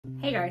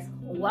Hey guys,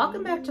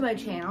 welcome back to my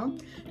channel.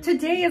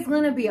 Today is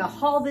going to be a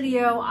haul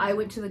video. I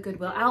went to the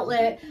Goodwill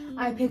Outlet.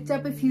 I picked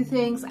up a few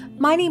things.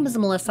 My name is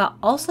Melissa,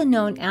 also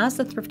known as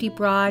the Thrifty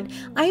Broad.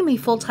 I am a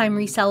full-time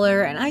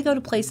reseller and I go to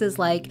places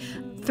like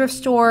thrift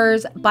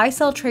stores,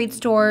 buy-sell trade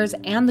stores,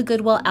 and the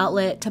Goodwill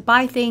Outlet to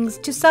buy things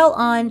to sell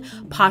on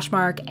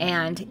Poshmark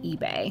and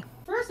eBay.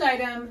 First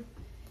item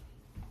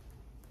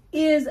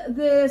is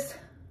this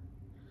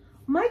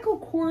Michael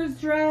Kors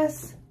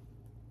dress.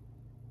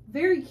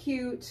 Very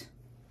cute.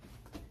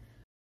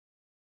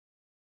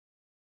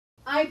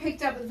 I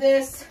picked up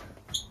this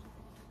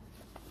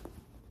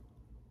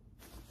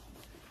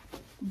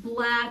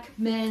black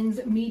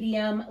men's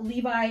medium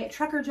Levi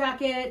trucker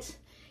jacket.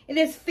 It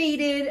is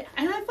faded,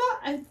 and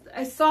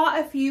I saw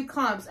a few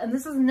comps, and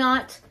this is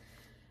not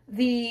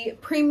the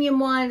premium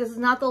one. This is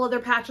not the leather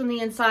patch on the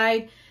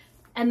inside.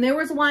 And there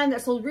was one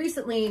that sold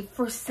recently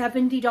for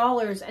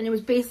 $70, and it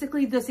was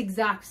basically this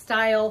exact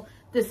style.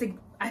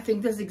 I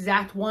think this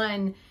exact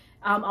one.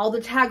 All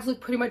the tags look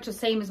pretty much the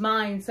same as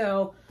mine,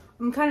 so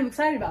I'm kind of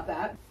excited about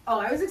that. Oh,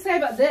 I was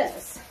excited about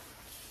this.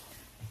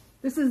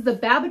 This is the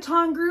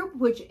Babaton group,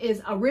 which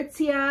is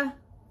Aritzia.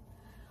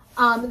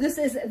 This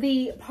is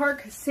the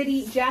Park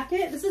City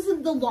jacket. This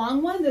isn't the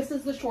long one. This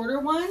is the shorter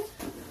one.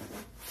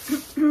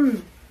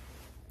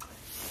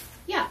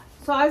 Yeah,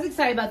 so I was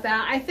excited about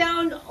that. I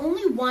found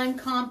only one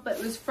comp, but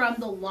it was from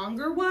the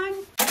longer one.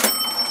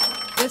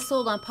 This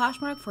sold on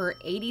Poshmark for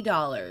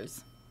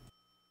 $80.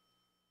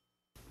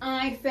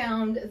 I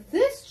found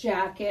this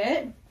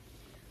jacket.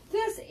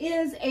 This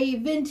is a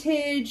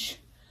vintage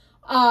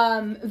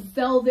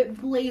velvet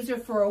blazer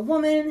for a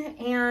woman,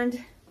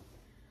 and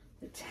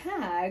the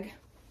tag,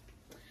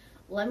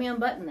 let me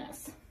unbutton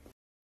this.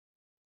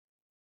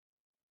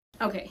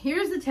 Okay,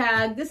 here's the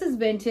tag. This is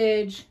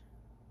vintage.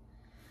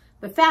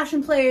 The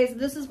fashion plays.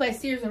 This is by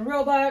Sears and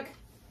Roebuck.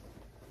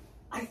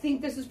 I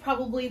think this is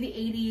probably the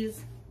 80s.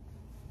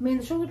 I mean,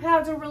 the shoulder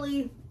pads are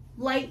really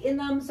light in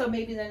them, so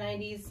maybe the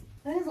 90s.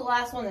 That is the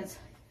last one that's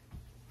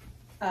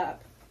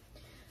up.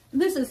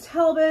 This is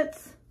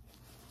Talbot's.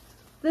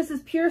 This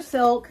is pure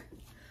silk.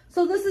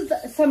 So this is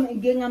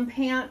some gingham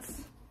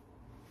pants.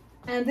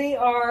 And they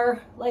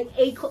are like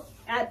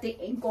at the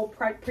ankle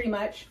pretty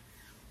much.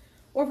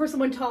 Or for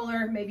someone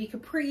taller, maybe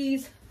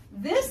capris.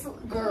 This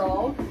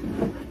girl,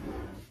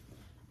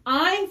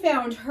 I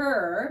found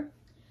her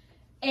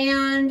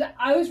and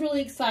I was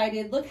really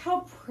excited. Look how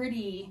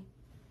pretty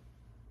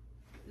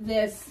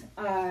this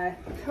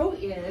coat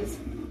is.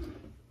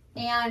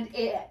 And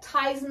it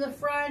ties in the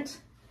front.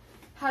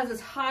 Has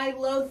this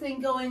high-low thing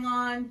going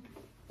on.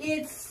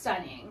 It's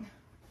stunning.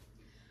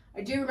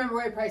 I do remember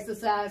what I priced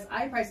this as.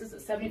 I priced this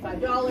at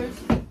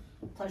 $75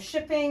 plus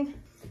shipping.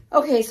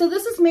 Okay, so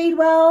this is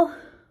Madewell,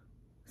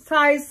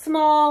 size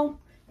small,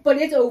 but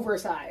it's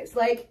oversized.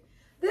 Like,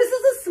 this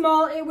is a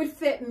small, it would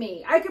fit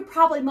me. I could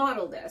probably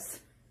model this,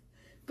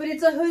 but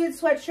it's a hooded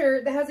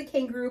sweatshirt that has a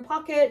kangaroo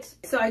pocket.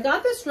 So I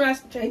got this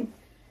dress, which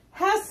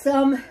has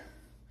a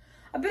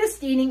bit of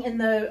staining in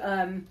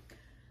the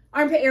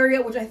armpit area,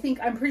 which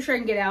I'm pretty sure I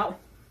can get out.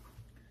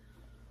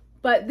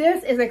 But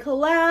this is a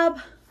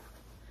collab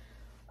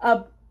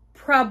of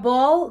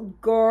Prabal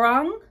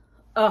Gorang.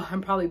 Oh,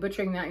 I'm probably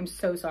butchering that. I'm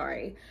so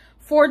sorry.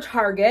 For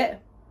Target.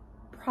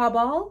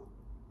 Prabal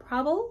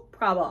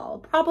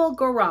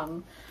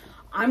Gorang.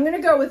 I'm going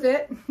to go with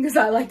it because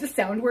I like to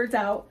sound words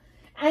out.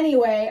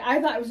 Anyway,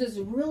 I thought it was this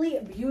really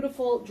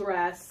beautiful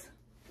dress.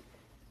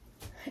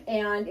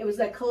 And it was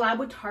a collab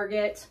with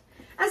Target.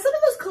 And some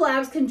of those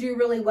collabs can do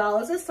really well.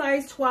 It's a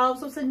size 12,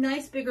 so it's a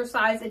nice bigger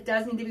size. It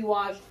does need to be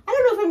washed. I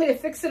don't know if I'm going to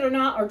fix it or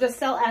not, or just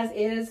sell as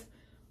is.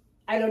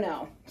 I don't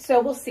know. So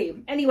we'll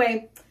see.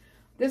 Anyway,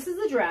 this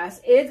is the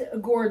dress. It's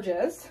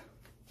gorgeous.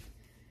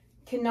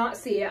 Cannot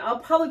see it. I'll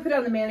probably put it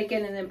on the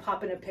mannequin and then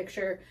pop in a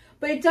picture.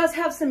 But it does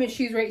have some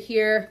issues right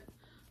here.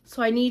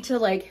 So I need to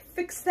like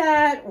fix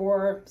that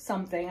or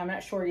something. I'm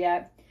not sure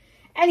yet.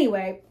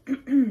 Anyway,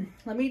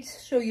 let me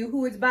show you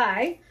who it's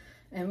by.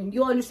 And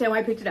you'll understand why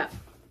I picked it up.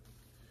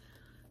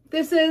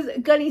 This is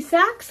Gunny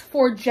Sacks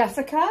for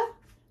Jessica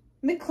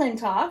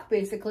McClintock,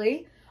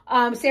 basically.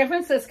 San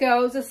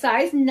Francisco. It's a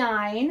size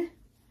 9,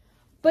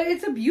 but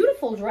it's a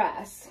beautiful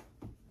dress.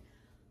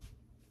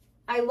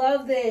 I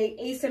love the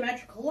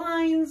asymmetrical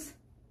lines.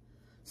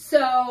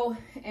 So,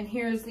 and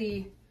here's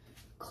the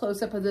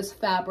close-up of this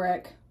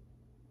fabric.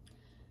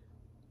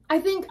 I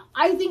think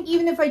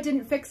even if I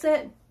didn't fix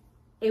it,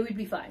 it would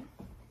be fine.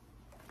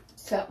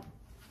 So,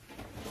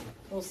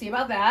 we'll see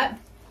about that.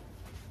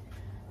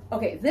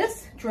 Okay,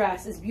 this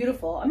dress is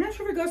beautiful. I'm not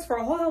sure if it goes for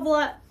a whole hell of a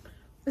lot.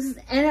 This is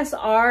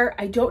NSR.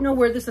 I don't know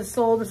where this is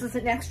sold. This is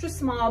an extra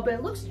small, but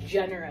it looks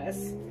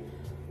generous.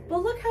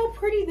 But look how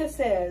pretty this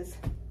is.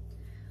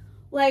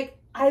 Like,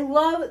 I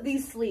love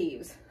these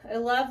sleeves. I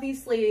love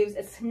these sleeves.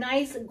 It's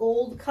nice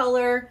gold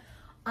color.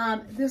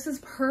 This is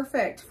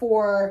perfect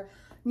for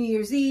New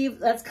Year's Eve.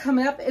 That's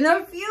coming up in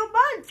a few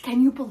months.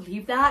 Can you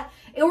believe that?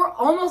 We're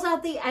almost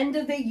at the end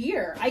of the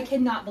year. I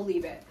cannot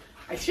believe it.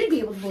 I should be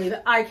able to believe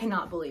it. I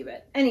cannot believe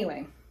it.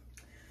 Anyway,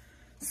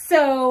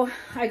 so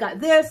I got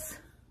this.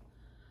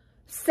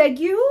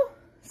 Segu,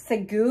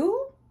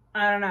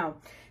 I don't know.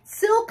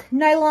 Silk,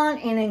 nylon,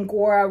 and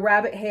Angora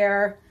rabbit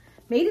hair,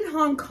 made in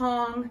Hong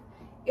Kong.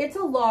 It's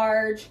a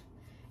large,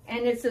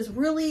 and it's this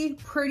really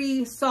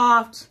pretty,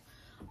 soft,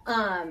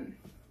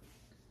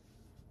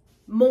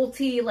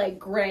 multi, like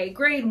gray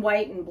and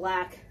white and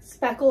black,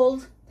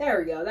 speckled. There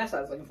we go. That's what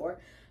I was looking for.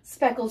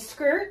 Speckled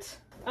skirt.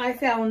 I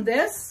found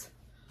this.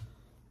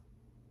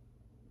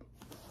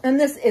 And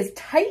this is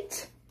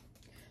tight,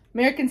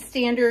 American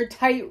Standard,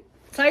 tight,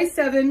 size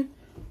 7,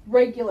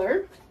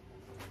 regular.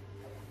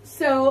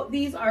 So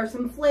these are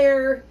some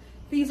flare.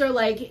 These are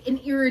like an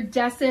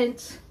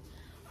iridescent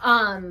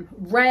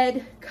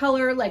red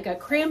color, like a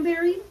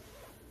cranberry.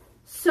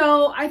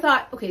 So I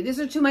thought, okay, these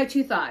are my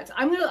two thoughts.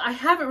 I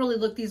haven't really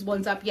looked these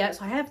ones up yet,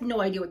 so I have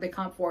no idea what they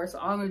comp for. So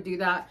I'm gonna do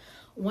that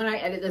when I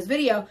edit this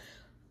video.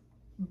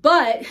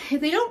 But if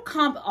they don't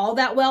comp all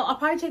that well, I'll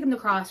probably take them to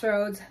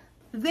Crossroads.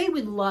 They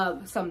would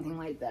love something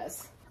like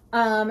this.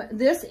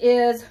 This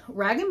is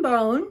Rag &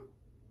 Bone,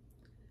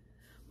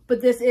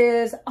 but this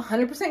is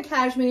 100%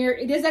 cashmere.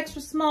 It is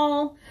extra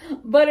small,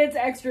 but it's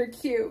extra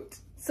cute.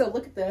 So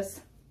look at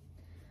this.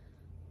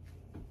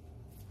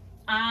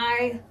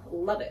 I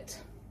love it.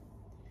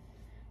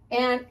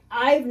 And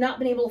I've not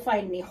been able to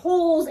find any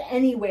holes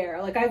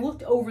anywhere. Like, I've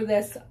looked over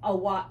this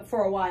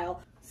for a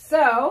while.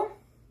 So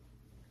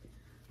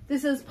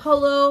this is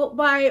Polo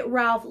by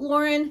Ralph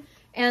Lauren.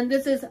 And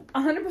this is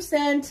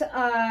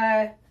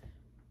 100%,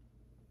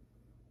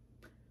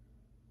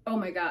 oh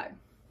my God,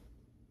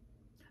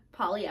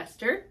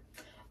 polyester.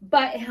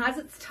 But it has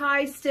its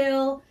tie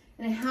still,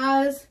 and it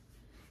has,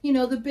 you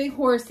know, the big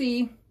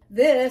horsey.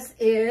 This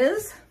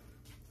is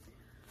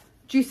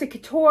Juicy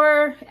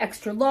Couture,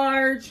 extra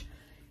large.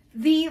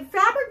 The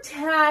fabric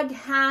tag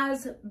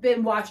has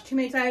been washed too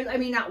many times. I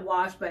mean, not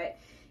washed, but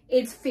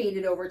it's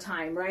faded over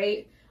time,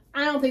 right?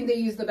 I don't think they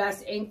use the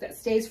best ink that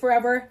stays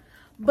forever.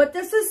 But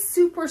this is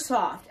super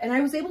soft, and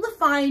I was able to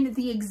find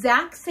the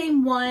exact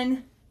same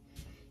one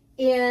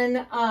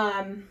in,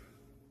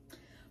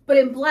 but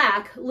in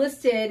black,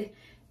 listed,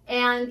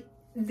 and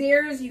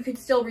theirs, you could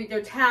still read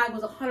their tag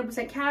was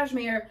 100%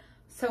 cashmere,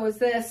 so is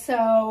this.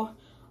 So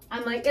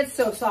I'm like, it's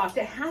so soft,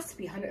 it has to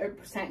be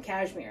 100%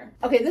 cashmere.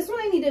 Okay, this one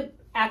I need to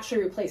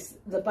actually replace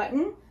the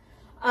button,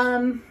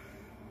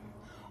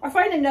 or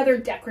find another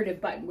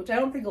decorative button, which I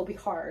don't think will be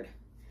hard.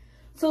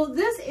 So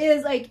this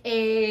is like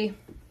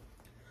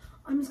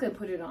I'm just going to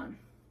put it on.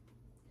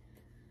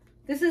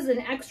 This is an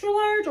extra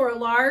large or a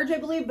large, I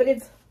believe, but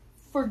it's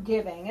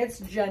forgiving. It's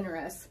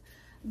generous.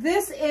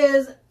 This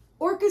is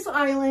Orcas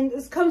Island.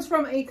 This comes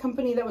from a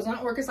company that was on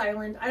Orcas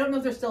Island. I don't know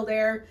if they're still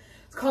there.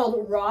 It's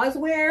called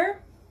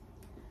Roswear.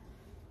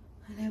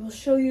 And I will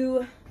show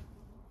you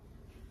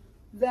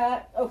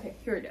that. Okay,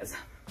 here it is.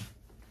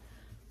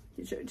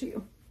 I'll show it to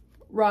you.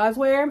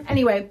 Roswear.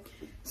 Anyway,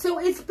 so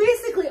it's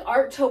basically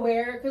art to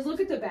wear, because look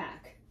at the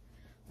back.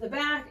 The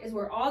back is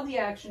where all the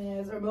action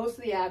is, or most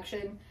of the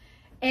action.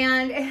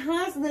 And it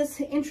has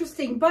this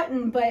interesting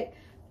button, but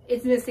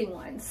it's missing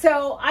one.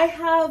 So I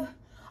have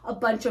a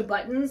bunch of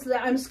buttons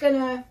that I'm just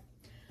gonna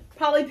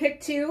probably pick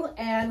 2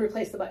 and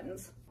replace the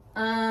buttons.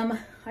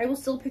 I will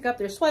still pick up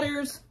their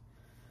sweaters.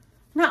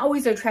 Not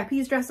always their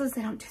trapeze dresses,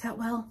 they don't do that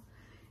well.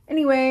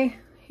 Anyway,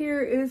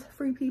 here is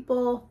Free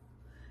People.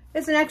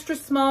 It's an extra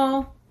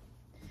small,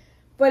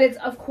 but it's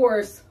of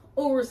course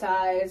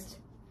oversized.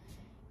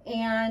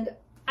 And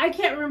I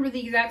can't remember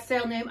the exact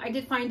sale name. I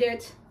did find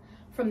it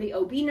from the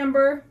OB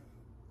number.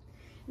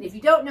 And if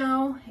you don't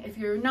know, if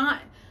you're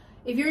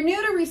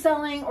new to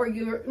reselling or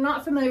you're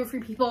not familiar with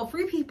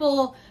Free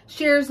People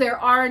shares their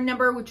RN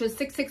number, which is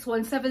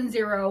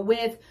 66170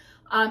 with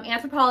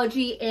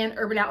Anthropologie and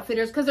Urban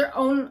Outfitters, because they're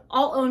all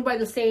owned by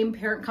the same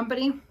parent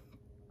company.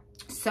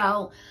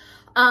 So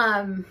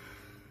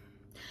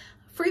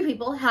Free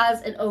People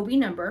has an OB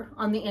number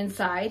on the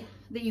inside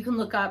that you can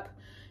look up.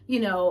 You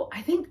know,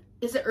 I think,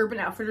 is it Urban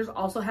Outfitters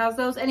also has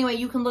those? Anyway,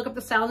 you can look up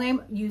the style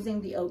name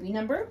using the OB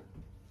number.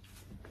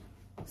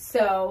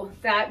 So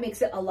that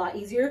makes it a lot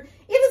easier.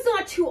 If it's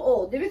not too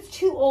old. If it's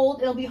too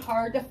old, it'll be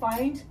hard to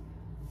find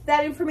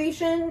that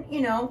information,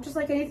 you know, just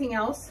like anything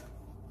else.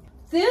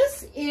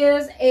 This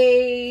is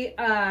a,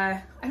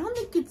 I don't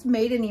think it's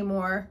made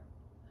anymore.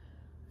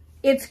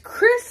 It's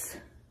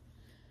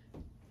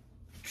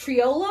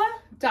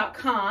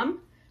christriola.com,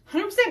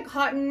 100%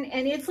 cotton,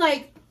 and it's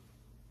like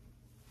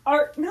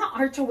not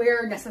art to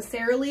wear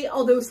necessarily,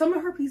 although some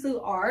of her pieces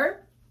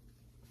are,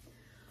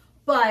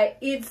 but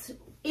it's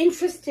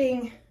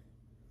interesting.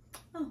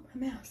 Oh,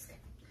 my mask.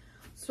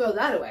 Throw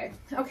that away.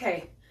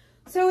 Okay.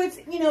 So it's,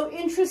 you know,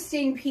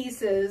 interesting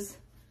pieces,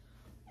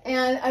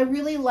 and I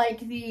really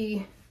like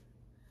the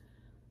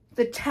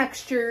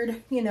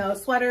textured, you know,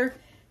 sweater.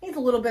 Needs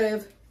a little bit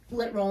of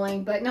lint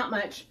rolling, but not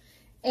much.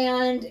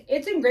 And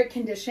it's in great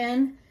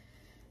condition.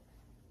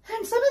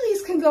 And some of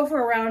these can go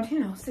for around, you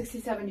know,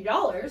 $60,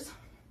 $70,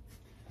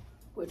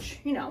 which,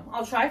 you know,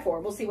 I'll try for.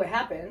 We'll see what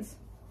happens.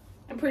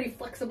 I'm pretty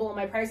flexible in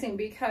my pricing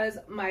because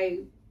my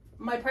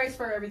price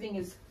for everything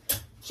is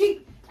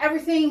cheap.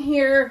 Everything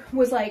here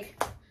was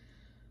like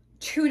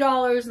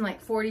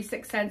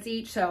 $2.46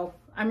 each. So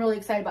I'm really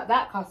excited about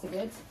that cost of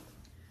goods.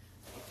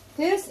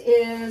 This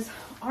is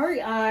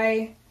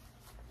REI.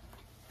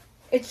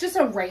 It's just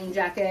a rain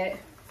jacket.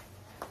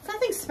 It's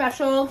nothing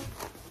special.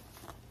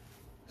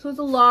 So it's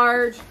a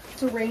large,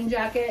 it's a rain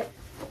jacket,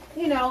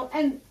 you know,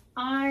 and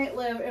I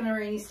live in a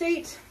rainy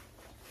state,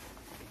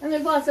 and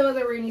there's lots of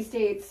other rainy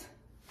states,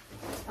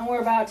 and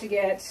we're about to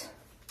get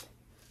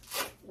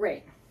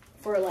rain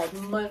for like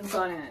months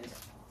on end.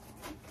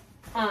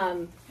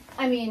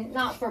 I mean,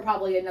 not for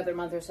probably another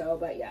month or so,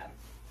 but yeah.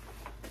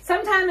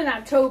 Sometime in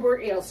October,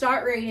 it'll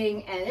start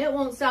raining, and it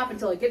won't stop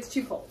until it gets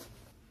too cold.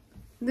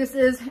 This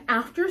is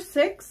After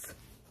 6,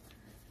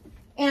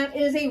 and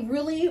it is a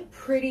really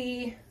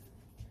pretty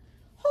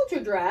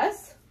halter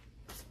dress.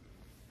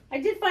 I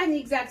did find the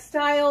exact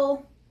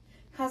style.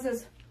 Has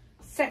this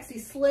sexy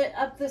slit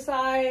up the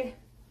side.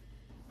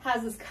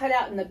 Has this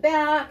cutout in the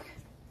back.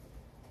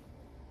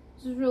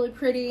 This is really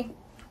pretty.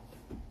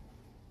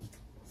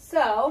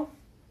 So,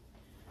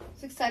 I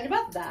was excited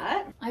about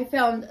that. I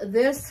found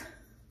this.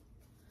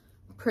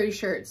 Pretty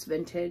sure it's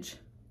vintage.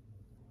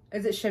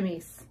 Is it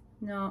chemise?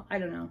 No, I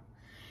don't know.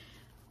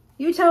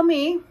 You tell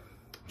me.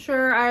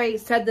 Sure, I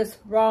said this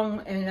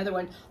wrong in another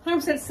one.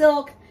 100%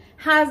 silk.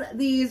 Has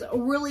these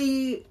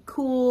really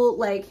cool,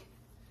 like,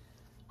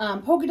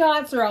 polka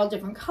dots. They're all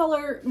different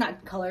color,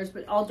 not colors,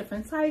 but all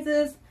different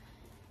sizes.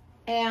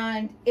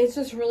 And it's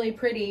just really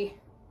pretty.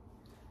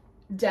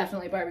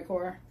 Definitely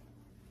Barbiecore.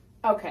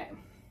 Okay.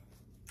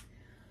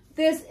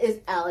 This is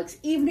Alex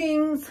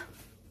Evenings.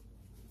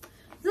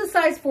 This is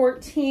size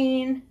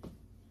 14.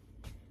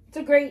 It's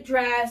a great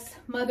dress.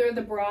 Mother of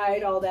the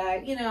bride, all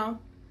that, you know.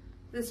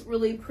 This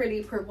really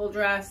pretty purple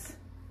dress.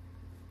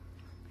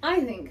 I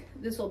think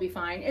this will be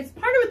fine. It's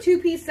part of a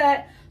two-piece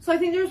set, so I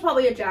think there's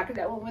probably a jacket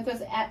that went with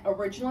us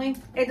originally.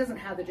 It doesn't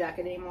have the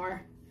jacket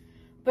anymore,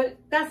 but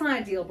that's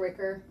not a deal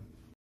breaker.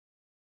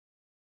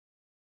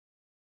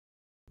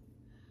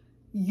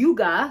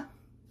 Yuga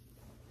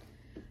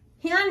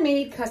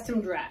handmade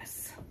custom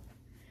dress.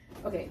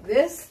 Okay,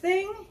 this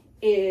thing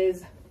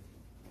is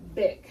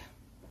big.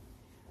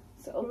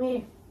 So let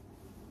me,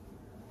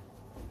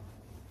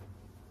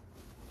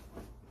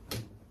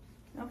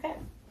 okay.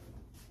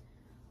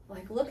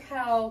 Like, look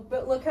how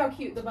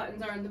cute the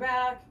buttons are in the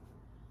back.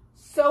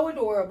 So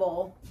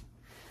adorable.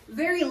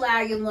 Very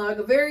lag and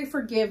lug, very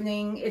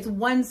forgiving. It's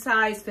one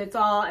size fits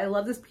all. I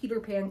love this Peter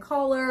Pan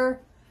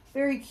collar.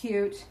 Very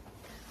cute.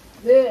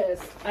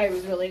 This I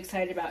was really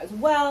excited about as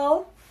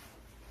well.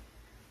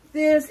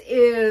 This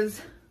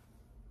is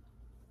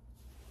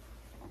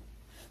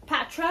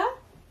Patra,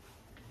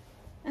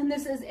 and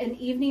this is an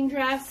evening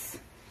dress.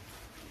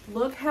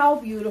 Look how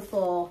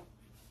beautiful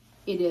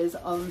it is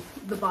on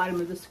the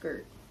bottom of the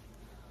skirt.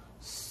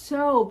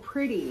 So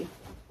pretty.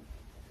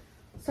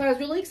 So I was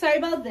really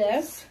excited about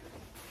this.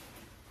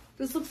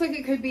 This looks like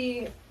it could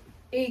be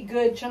a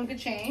good chunk of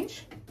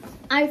change.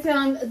 I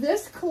found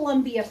this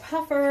Columbia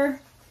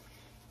puffer.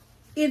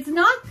 It's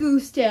not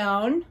goose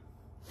down,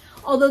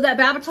 although that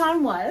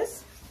Babaton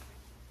was,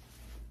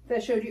 that I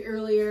showed you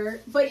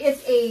earlier, but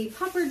it's a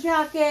puffer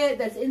jacket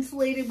that's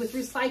insulated with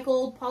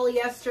recycled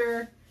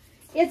polyester.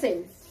 It's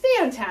in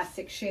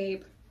fantastic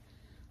shape.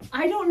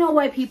 I don't know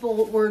why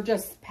people were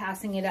just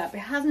passing it up. It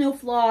has no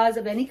flaws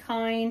of any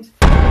kind.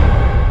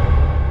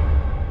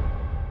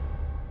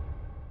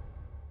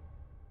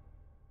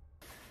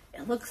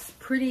 It looks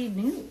pretty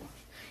new.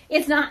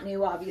 It's not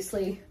new,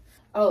 obviously.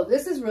 Oh,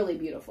 this is really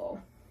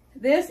beautiful.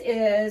 This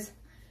is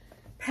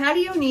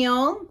Patty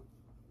O'Neill,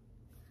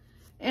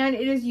 and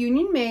it is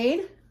union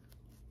made.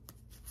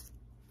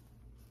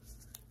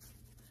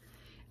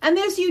 And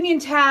this union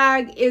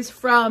tag is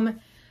from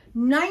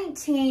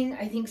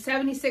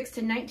 76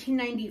 to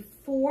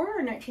 1994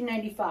 or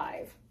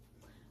 1995.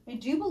 I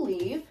do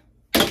believe.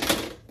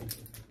 Let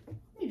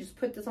me just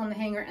put this on the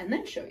hanger and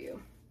then show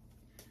you.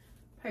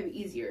 Probably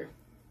easier.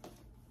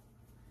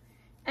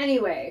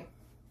 Anyway,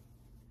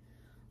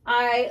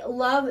 I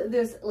love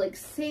this like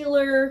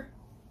sailor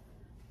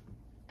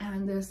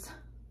and this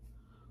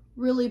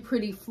really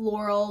pretty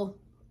floral.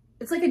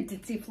 It's like a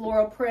ditzy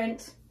floral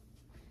print.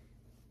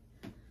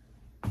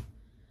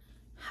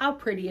 How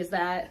pretty is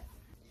that?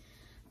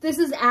 This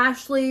is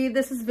Ashley.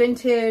 This is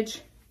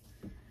vintage.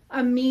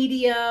 A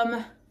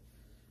medium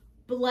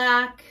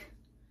black,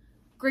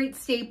 great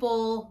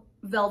staple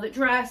velvet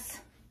dress.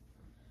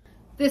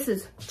 This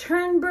is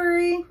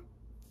Turnberry.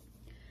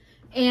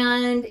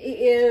 And it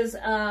is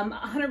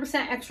 100%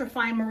 extra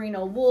fine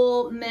merino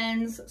wool,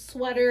 men's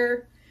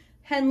sweater,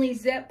 Henley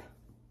zip.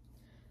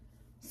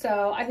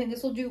 So I think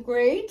this will do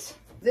great.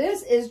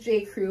 This is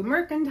J. Crew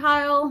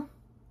Mercantile,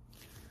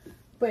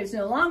 but it's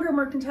no longer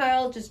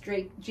Mercantile, just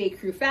J.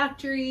 Crew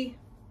Factory.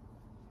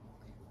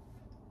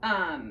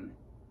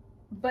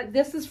 But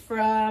this is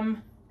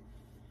from,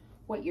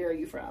 what year are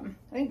you from?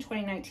 I think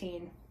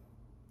 2019,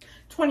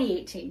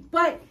 2018.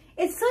 But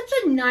it's such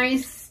a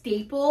nice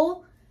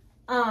staple.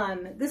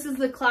 This is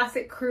the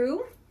Classic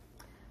Crew.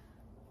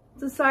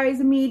 It's a size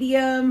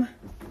medium,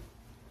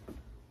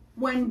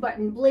 one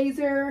button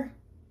blazer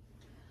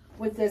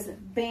with this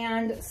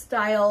band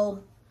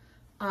style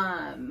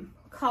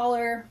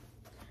collar,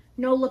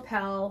 no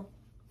lapel.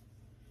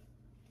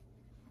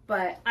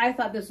 But I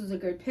thought this was a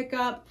good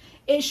pickup.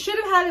 It should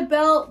have had a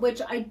belt,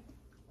 which I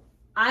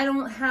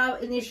don't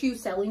have an issue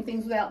selling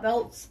things without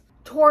belts.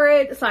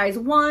 Torrid, size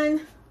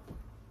 1.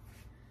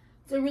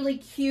 It's a really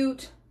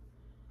cute,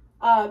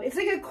 it's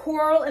like a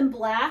coral and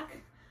black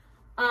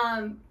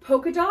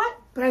polka dot.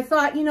 But I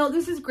thought, you know,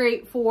 this is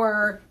great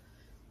for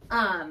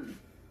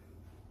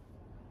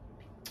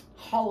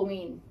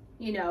Halloween,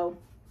 you know.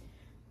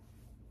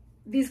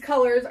 These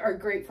colors are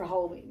great for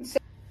Halloween. So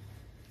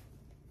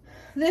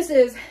this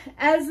is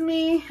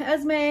Esme.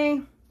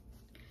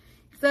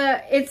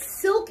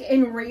 It's silk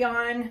and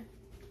rayon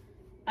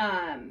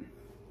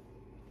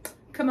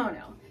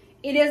kimono.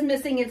 It is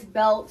missing its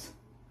belt,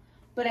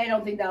 but I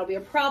don't think that'll be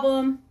a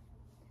problem.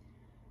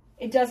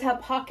 It does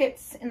have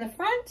pockets in the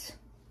front,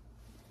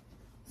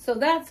 so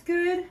that's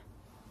good.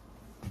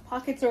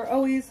 Pockets are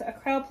always a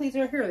crowd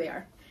pleaser. Here they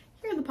are.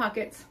 Here are the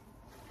pockets.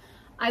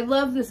 I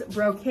love this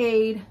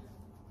brocade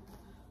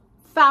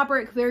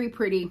fabric, very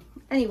pretty.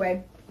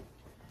 Anyway,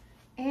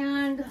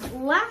 and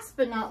last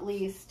but not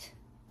least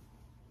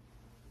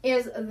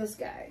is this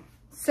guy.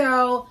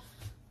 So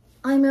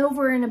I'm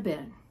over in a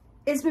bin.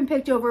 It's been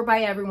picked over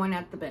by everyone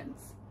at the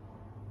bins.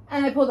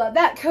 And I pulled out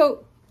that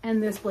coat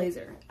and this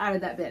blazer out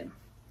of that bin.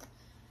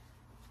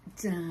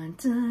 Dun,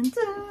 dun,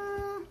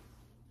 dun.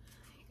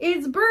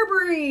 It's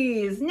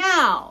Burberry's.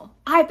 Now,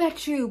 I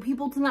bet you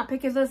people do not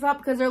pick this up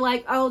because they're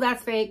like, oh,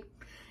 that's fake.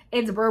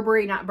 It's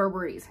Burberry, not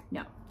Burberry's.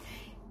 No.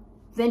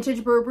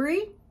 Vintage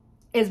Burberry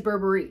is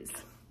Burberry's.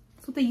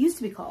 That's what they used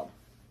to be called.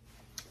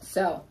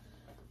 So,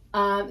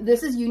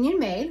 this is union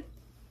made.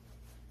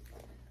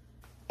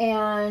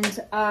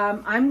 And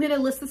I'm going to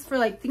list this for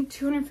like, I think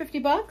 250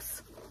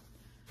 bucks.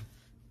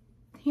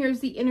 Here's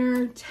the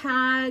inner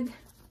tag.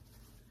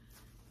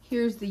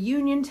 Here's the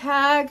union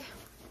tag.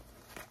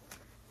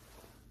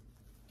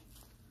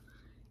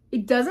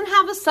 It doesn't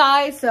have a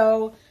size,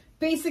 so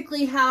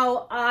basically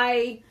how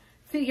I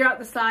figure out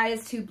the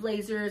size to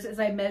blazers is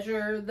I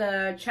measure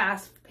the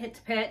chasp pit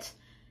to pit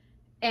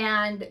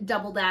and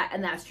double that,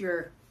 and that's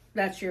your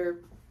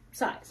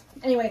size.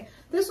 Anyway,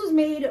 this was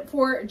made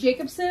for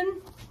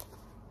Jacobsen.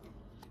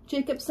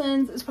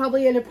 Jacobsen's is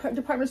probably a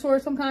department store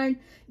of some kind.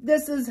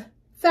 This is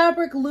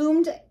fabric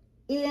loomed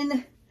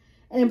in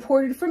and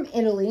imported from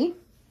Italy.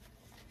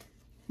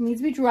 It needs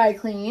to be dry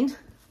cleaned.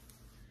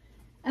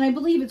 And I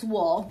believe it's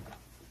wool.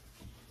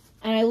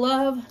 And I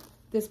love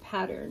this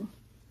pattern.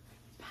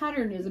 This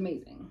pattern is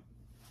amazing.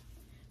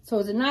 So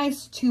it's a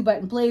nice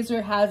 2-button blazer.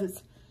 It has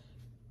its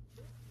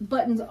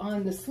buttons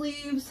on the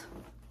sleeves.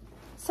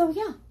 So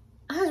yeah,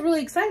 I was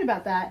really excited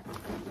about that.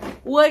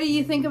 What do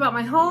you think about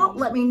my haul?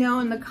 Let me know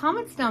in the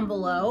comments down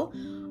below.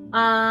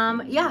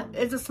 Yeah,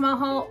 it's a small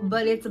haul,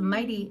 but it's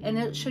mighty, and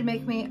it should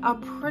make me a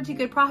pretty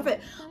good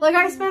profit. Like,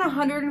 I spent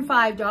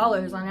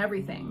 $105 on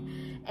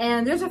everything,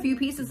 and there's a few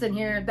pieces in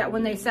here that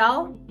when they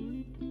sell,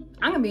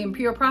 I'm gonna be in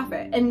pure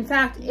profit. And in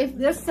fact, if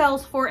this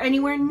sells for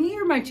anywhere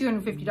near my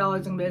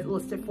 $250 I'm gonna be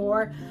listed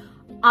for,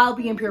 I'll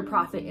be in pure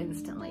profit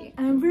instantly.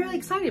 And I'm really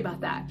excited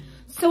about that.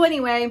 So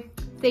anyway,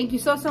 thank you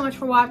so much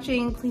for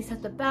watching. Please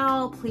hit the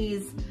bell.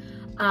 Please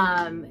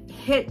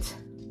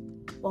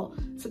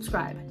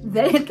subscribe,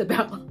 then hit the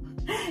bell.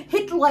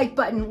 Hit the like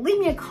button, leave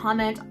me a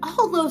comment.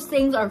 All those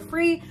things are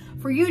free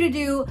for you to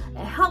do. It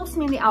helps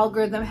me in the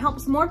algorithm,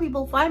 helps more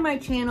people find my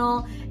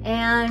channel,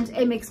 and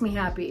it makes me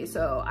happy.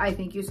 So I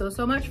thank you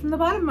so much from the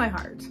bottom of my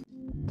heart.